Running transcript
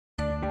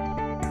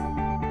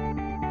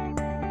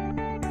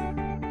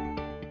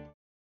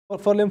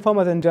For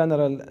lymphomas in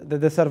general,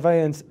 the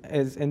surveillance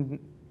is in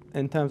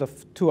terms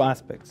of two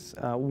aspects.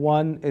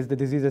 One is the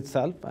disease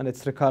itself and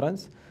its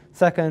recurrence.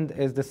 Second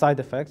is the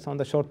side effects on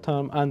the short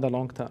term and the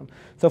long term.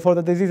 So for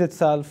the disease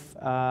itself,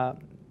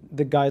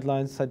 the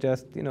guidelines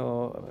suggest,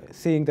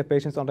 seeing the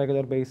patients on a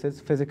regular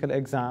basis, physical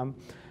exam.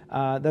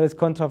 There is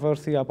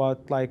controversy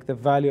about the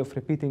value of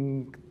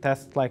repeating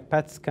tests like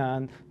PET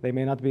scan. They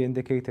may not be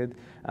indicated,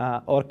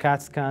 or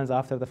CAT scans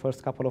after the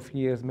first couple of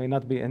years may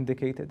not be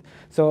indicated.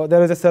 So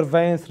there is a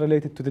surveillance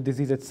related to the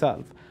disease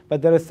itself,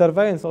 but there is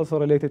surveillance also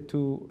related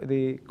to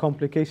the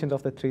complications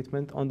of the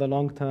treatment on the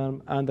long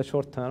term and the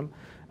short term.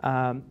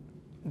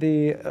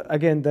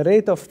 Again, the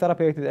rate of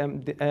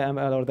therapy-related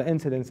AML or the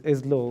incidence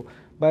is low,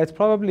 but it's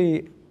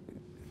probably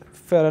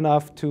fair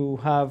enough to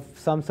have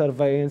some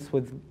surveillance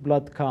with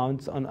blood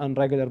counts on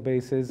regular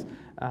basis,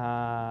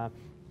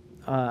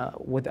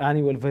 with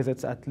annual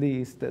visits at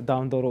least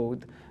down the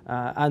road,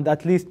 and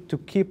at least to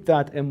keep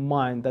that in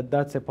mind,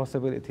 that's a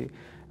possibility.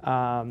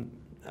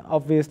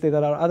 Obviously,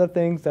 there are other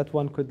things that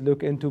one could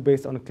look into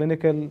based on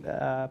clinical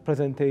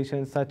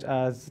presentations, such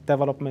as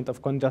development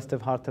of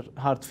congestive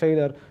heart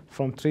failure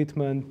from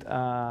treatment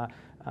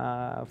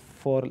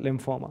for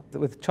lymphoma.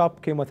 With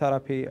CHOP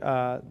chemotherapy,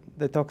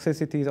 the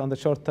toxicities on the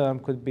short term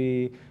could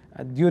be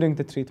during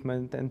the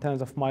treatment in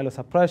terms of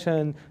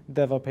myelosuppression,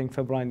 developing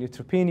febrile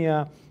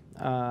neutropenia,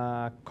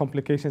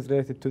 complications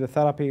related to the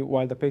therapy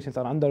while the patients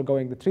are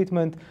undergoing the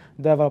treatment,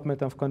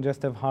 development of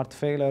congestive heart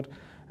failure.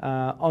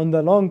 On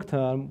the long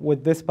term,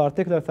 with this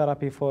particular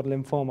therapy for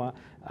lymphoma,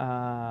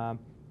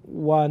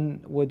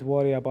 one would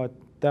worry about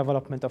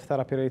development of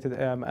therapy-related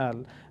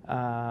AML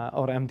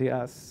or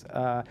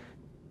MDS.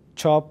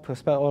 CHOP,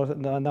 or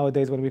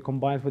nowadays when we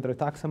combine it with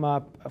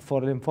rituximab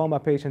for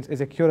lymphoma patients, is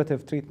a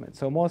curative treatment.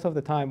 So most of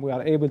the time we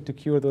are able to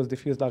cure those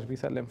diffuse large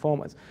B-cell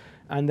lymphomas.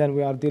 And then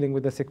we are dealing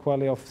with the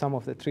sequelae of some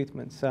of the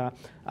treatments.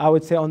 I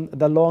would say on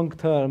the long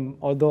term,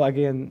 although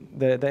again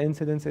the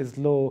incidence is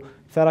low,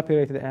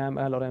 therapy-related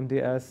AML or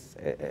MDS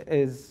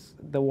is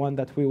the one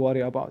that we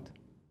worry about.